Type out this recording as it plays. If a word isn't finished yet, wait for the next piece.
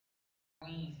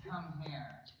we come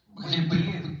here. Мы хотим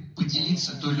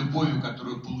поделиться той любовью,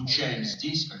 которую получаем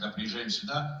здесь, когда приезжаем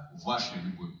сюда, вашей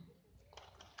любовью.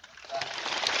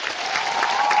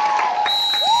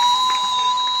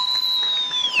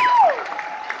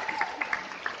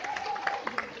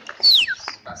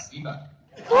 Спасибо.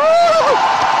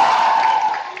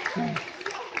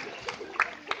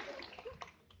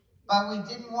 But we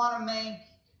didn't want to make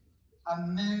a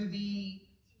movie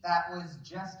that was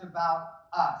just about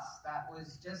us. That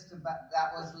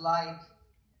was like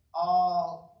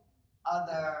all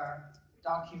other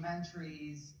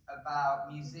documentaries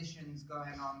about musicians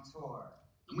going on tour.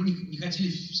 Мы не хотели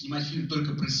снимать фильм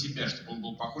только про себя, чтобы он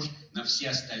был похож на все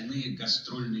остальные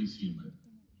гастрольные фильмы.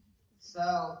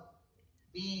 So,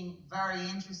 being very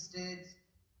interested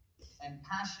and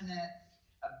passionate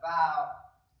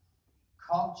about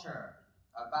culture,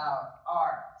 about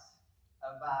art,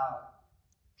 about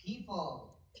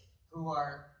people who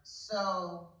are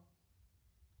so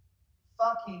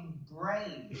fucking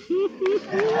brave.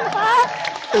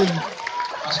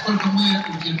 Поскольку мы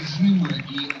удержимы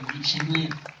и увлечены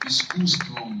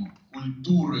искусством,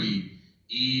 культурой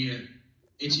и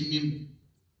этими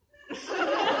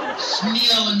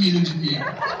смелыми людьми,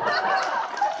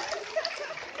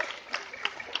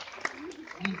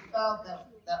 we felt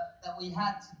that we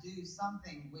had to do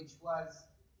something which was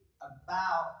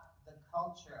about the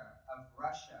culture of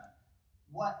Russia.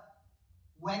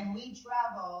 When we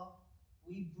travel,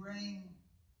 we bring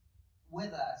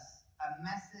with us a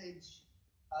message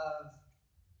of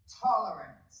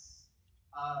tolerance,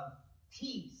 of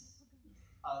peace,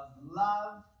 of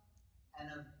love, and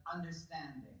of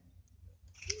understanding.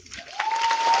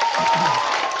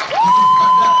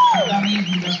 Когда мы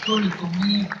едем на гастроли, то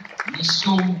мы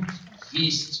несем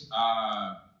весть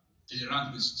о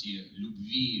толерантности,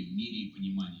 любви, мире и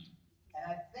понимании.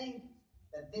 And I think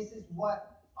that this is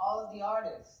what all of the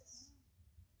artists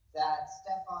that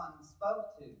Stefan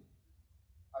spoke to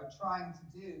are trying to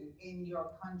do in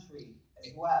your country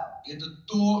as well. Это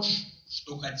то,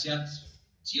 что хотят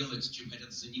делать, чем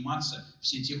хотят заниматься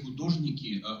все те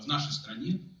художники в нашей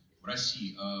стране, в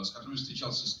России, с которыми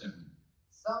встречался Стефан.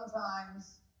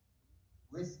 Sometimes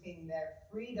risking their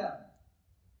freedom,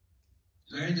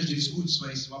 Они даже рискуют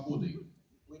своей свободой,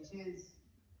 which is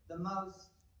the most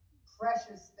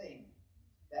precious thing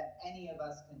that any of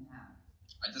us can have.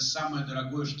 это самое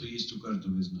дорогое, что есть у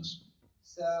каждого из нас.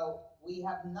 So we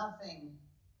have nothing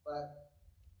but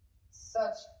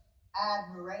such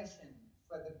admiration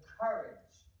for the courage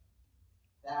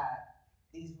that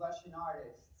these Russian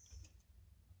artists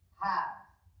have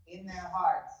in their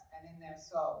hearts and in their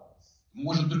souls. Мы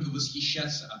можем только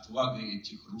восхищаться отвагой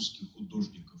этих русских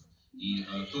художников и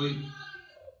той...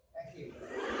 Thank you.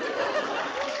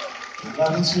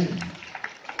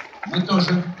 Мы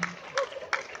тоже.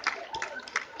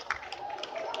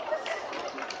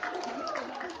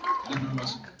 Любим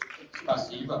вас.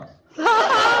 Спасибо.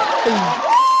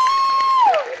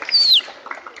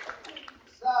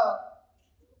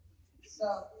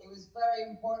 So it was very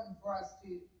important for us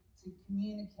to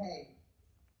communicate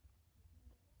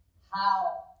how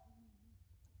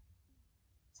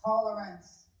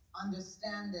tolerance,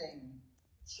 understanding,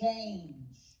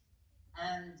 change,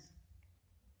 and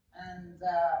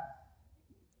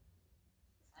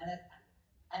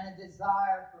a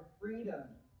desire for freedom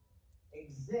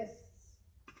exists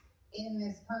in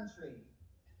this country.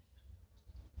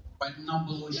 Поэтому нам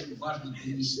было очень важно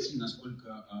донести,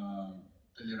 насколько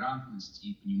толерантность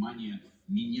и понимание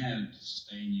меняют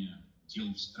состояние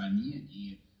дел в стране,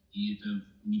 и эта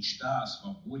мечта о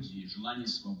свободе, желание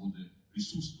свободы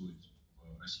присутствует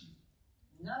в России.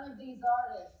 None of these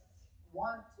artists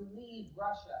want to leave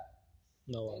Russia.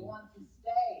 No. They want to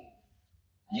stay.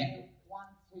 And they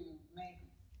want to make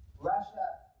Russia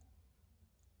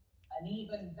an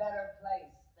even better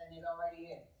place than it already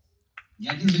is. Ни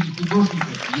один из этих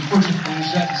художников не хочет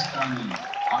уезжать из страны,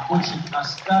 а хочет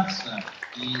остаться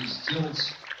и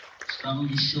сделать страну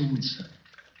еще лучше.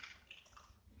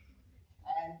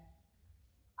 And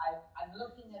I'm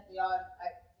looking at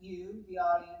you, the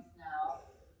audience now,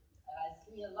 and I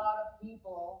see a lot of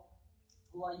people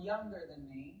who are younger than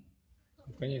me.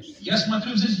 Конечно. Я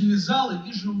смотрю в зрительный зал и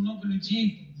вижу много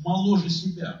людей моложе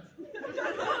себя.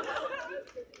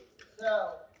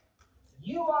 So,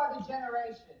 you are the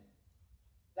generation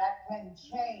that can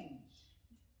change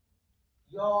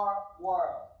your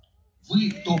world.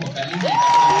 Вы то поколение,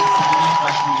 которое может изменить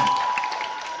ваш мир.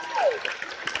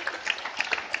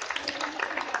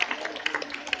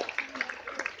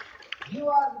 You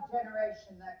are the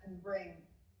generation that can bring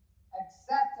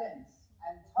acceptance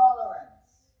and tolerance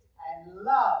and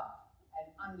love and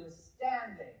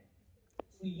understanding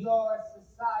to your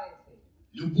society.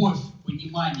 Любовь,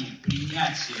 понимание,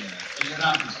 принятие,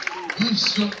 толерантность.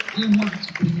 Вы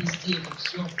можете принести это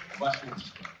все в ваше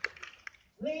общество.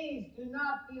 Please do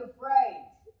not be afraid.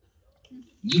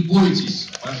 Не бойтесь,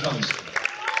 пожалуйста.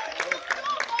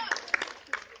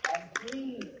 And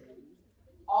please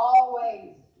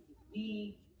always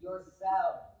be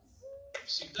yourselves.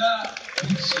 Всегда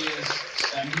будьте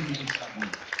самими собой.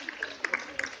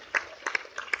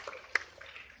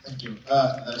 Thank you.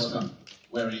 That was a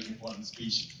very important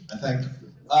speech, I think.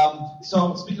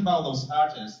 So, speaking about those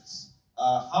artists,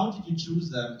 how did you choose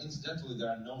them? Incidentally,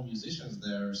 there are no musicians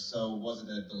there, so was it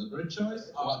a deliberate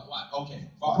choice?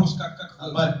 Okay. Вопрос, как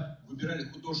вы выбирали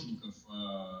художников?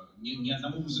 Ни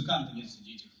одного музыканта нет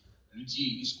среди этих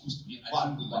людей искусства.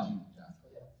 Один был один.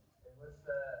 It was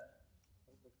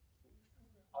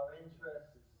our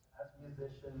interest as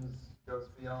musicians goes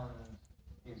beyond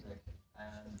music,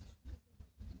 and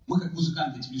Мы как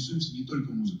музыканты интересуемся не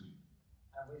только музыкой.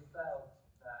 we felt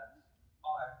that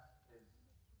art is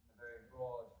a very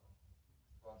broad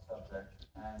subject,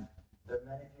 and there are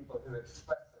many people who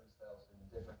express themselves in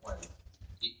different ways.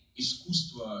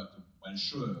 Искусство — это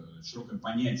большое, широкое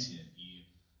понятие, и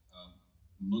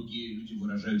многие люди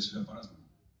выражают себя по-разному.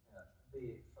 Be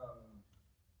it from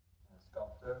a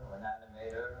sculptor or an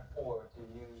animator, or to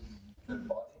use the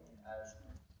body as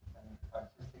an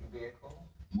artistic vehicle.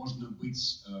 Можно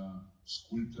быть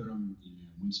скульптором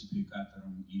или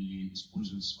мультипликатором, или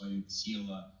использовать свое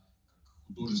тело как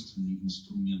художественный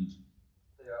инструмент.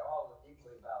 They are all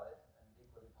equally valid and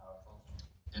equally powerful.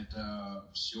 Это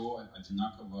все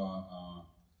одинаково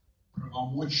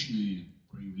правомочные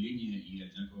проявления и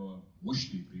одинаково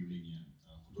мощные проявления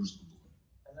художественного духа.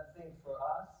 And I think for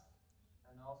us,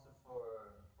 and also for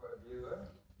a viewer,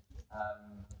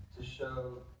 to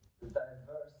show the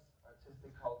diverse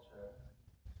artistic culture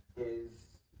is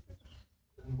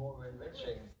a more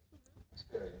enriching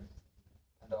experience,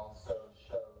 and also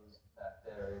shows that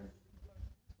there is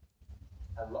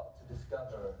a lot to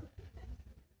discover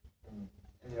in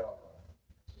the art world.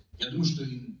 Я думаю, что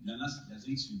для нас, для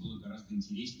зрителей, было гораздо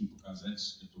интереснее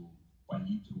показать эту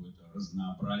палитру, это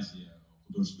разнообразие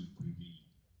художественных проявлений.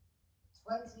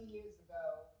 20 years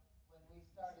ago, when we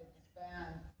started this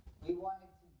band, we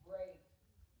wanted to break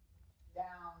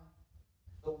down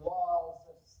the walls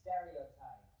of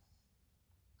stereotypes.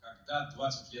 Когда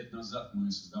 20 лет назад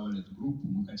мы создавали эту группу,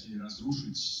 мы хотели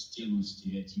разрушить стену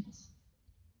стереотипов.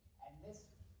 And this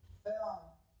film,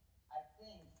 I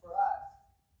think, for us,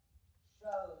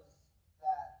 shows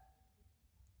that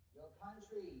your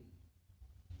country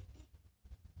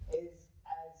is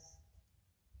as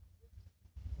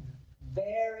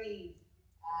very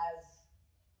as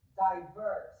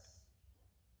diverse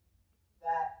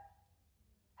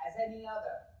as any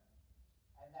other,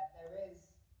 and that there is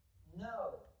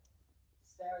no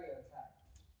stereotype.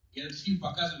 И этот фильм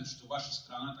показывает, что ваша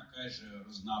страна такая же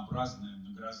разнообразная,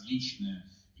 многоразличная,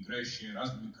 играющая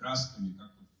разными красками,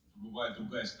 как любая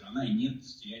другая страна, и нет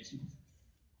стереотипов.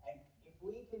 And if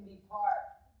we can be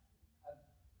part of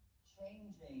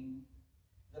changing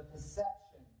the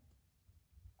perception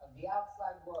of the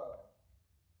outside world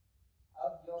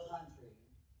of your country,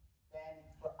 then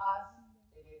for us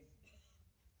it is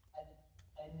an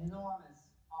enormous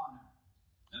honor.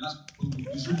 Для нас было бы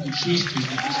безумной честью,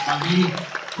 если бы мы смогли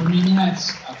поменять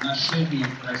отношение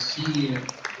к России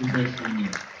к окружающему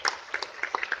миру.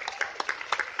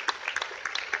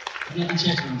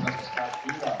 Замечательно,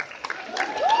 спасибо.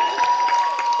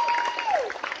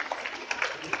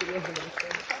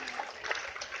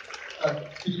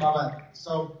 Speaking about that,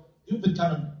 so you've been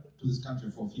coming to this country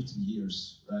for 15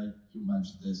 years, right? You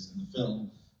mentioned this in the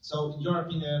film. So, in your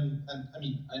opinion, and I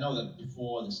mean, I know that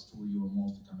before this tour you were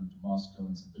mostly coming to Moscow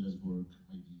and St. Petersburg,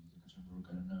 maybe Yekaterinburg,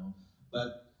 I don't know.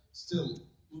 But still,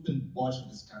 you've been watching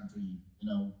this country,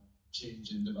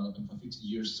 change and developing for 15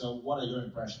 years. So, what are your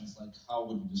impressions? Like, how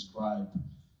would you describe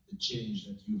the change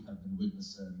that you have been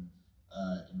witnessing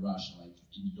in Russia? Like,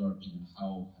 in your opinion,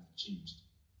 how have it changed?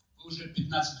 Вы уже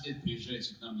 15 лет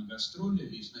приезжаете к нам на гастроли,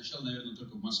 и сначала, наверное,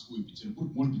 только в Москву и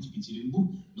Петербург, может быть,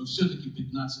 Екатеринбург, но все-таки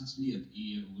 15 лет,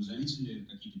 и вы заметили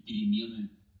какие-то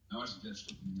перемены, на ваш взгляд,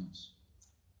 что поменялось?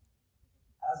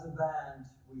 As a band,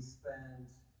 we spend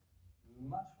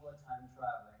much more time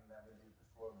traveling than we do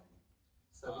performing.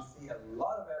 So we see a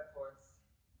lot of airports.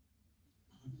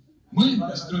 Мы,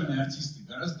 гастрольные артисты,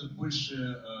 гораздо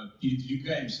больше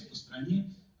передвигаемся по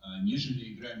стране,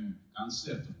 нежели играем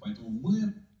концертов, поэтому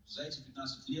мы за эти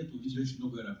 15 лет увидели очень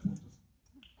много аэропортов.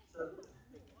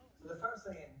 So the first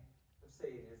thing we've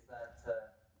seen is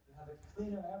that we have a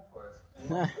cleaner airport.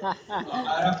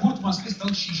 Аэропорт в Москве стал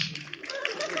чище.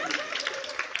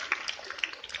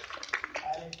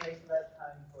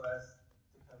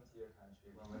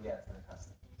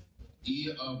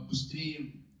 И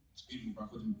быстрее теперь мы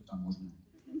проходим таможню.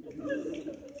 Nobody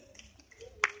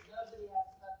has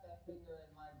stuck their finger in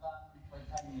my bum for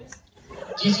 10 years.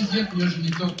 10 лет мне уже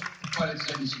никто палец в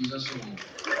задницу не засовывал.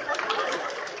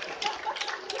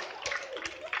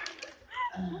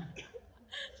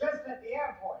 Just at the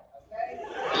airport, okay?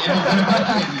 Я в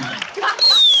аэропорту.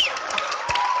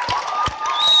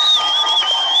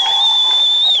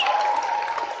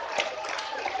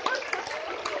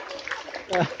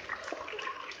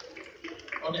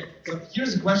 Okay, so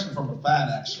here's a question from a fan,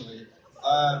 actually.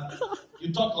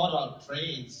 You talk a lot about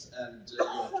trains and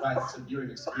your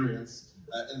Trans-Siberian experience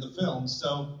in the film.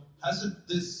 So, has it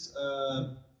this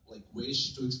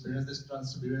wish to experience this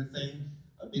Trans-Siberian thing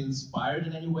been inspired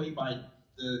in any way by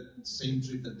the same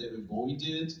trip that David Bowie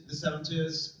did in the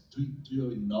 70s? Do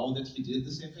you know that he did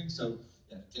the same thing? So,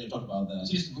 yeah, can you talk about that?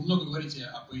 Интересно, вы много говорите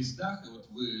о поездах, и вот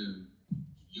вы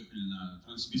ехали на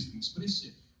Транссибирском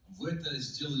экспрессе. Вы это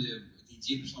сделали, эта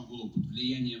идея пришла в голову под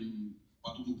влиянием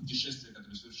подобного путешествия,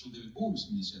 которое совершил Дэвид Боуи в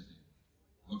 70-е.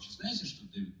 Вы вообще знаете, что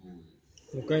Дэвид Боуи?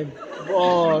 Ну, конечно.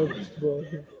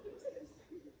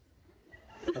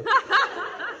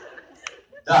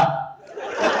 Да.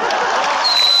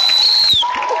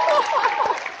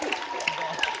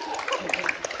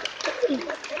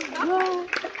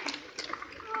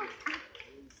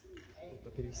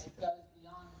 It goes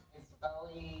beyond. It's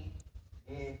Bowie.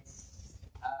 It's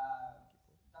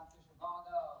Dr.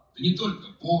 Zhivago. Да не только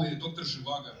Боуи, доктор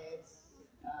Живаго. It's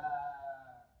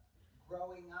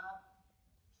growing up,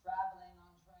 traveling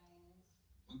on trains.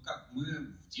 Мы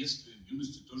в детстве, в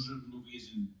юности тоже много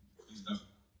ездили в поездах.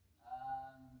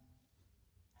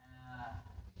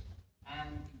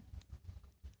 And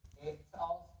it's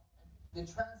also the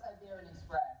Trans-Siberian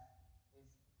Express is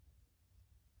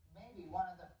maybe one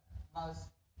of the most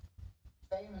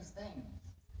famous things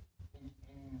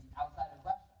in outside of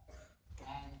Russia,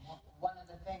 and one of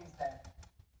the things that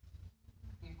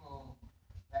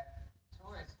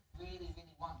tourists really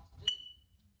want to do.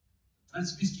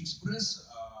 Транссибирский экспресс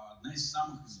 – одна из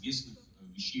самых известных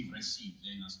вещей в России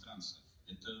для иностранца.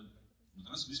 Это на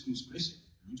Транссибирском экспрессе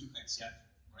люди хотят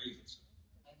проехаться.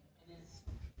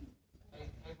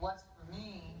 It was for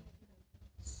me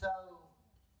so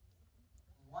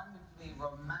wonderfully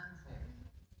romantic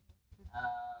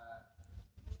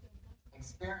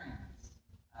experience.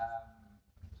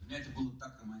 Для меня это было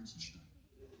так романтично.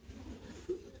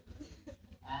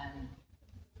 And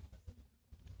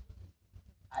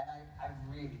I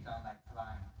really don't like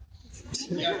flying.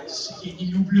 Я не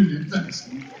люблю летать.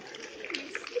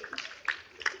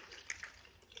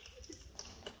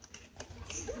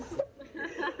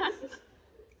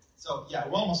 So, yeah,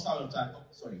 we're almost out of time. Oh,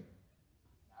 sorry.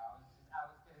 I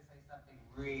was going to say something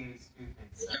really stupid.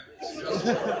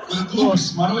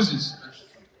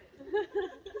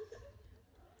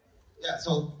 Yeah,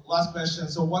 so last question.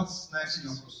 So what's next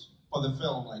for the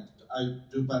film? Like,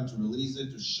 do you plan to release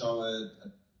it, to show it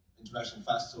at international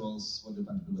festivals? What do you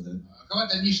plan to do with it? Какова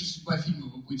дальнейшая судьба фильма?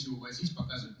 Вы будете его возить,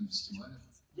 показывать на фестивалях?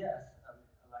 Yes,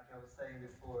 like I was saying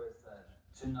before, is that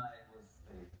tonight was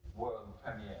the world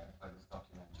premiere for this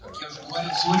documentary. Как я уже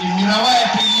говорил, сегодня мировая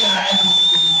премьера этого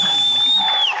документального фильма.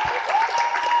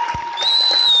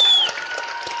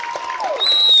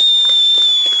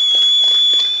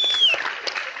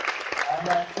 And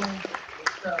I think it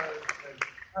shows the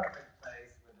perfect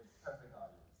place with the perfect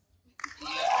audience.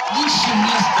 Лучшее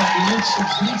место и лучших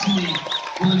зрителей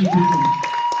было не придумано.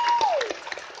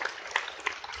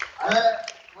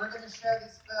 We're going to show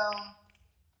this film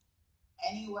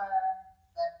anywhere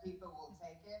that people will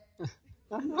take it.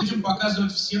 Будем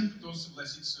показывать всем, кто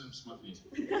согласится посмотреть.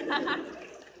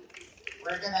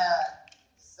 We're going to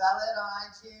sell it on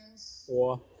iTunes.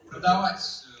 О. Продавать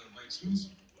в iTunes.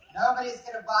 Nobody's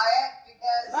going to buy it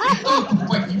Никто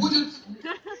покупать не будет,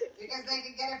 because they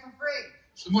can get it for free.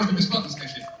 что можно бесплатно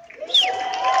скачать. And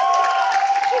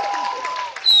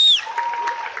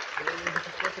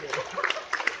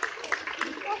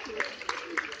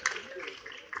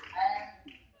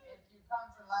if you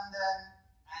come to London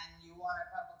and you want a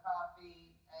cup of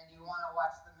coffee and you want to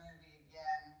watch the movie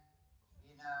again,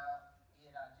 you know,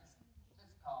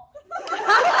 just call me.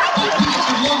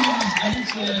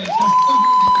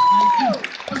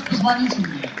 Просто позвоните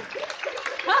мне.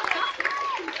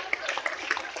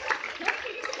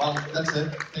 Well, that's it.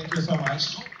 Thank you so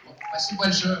much. Спасибо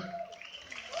большое.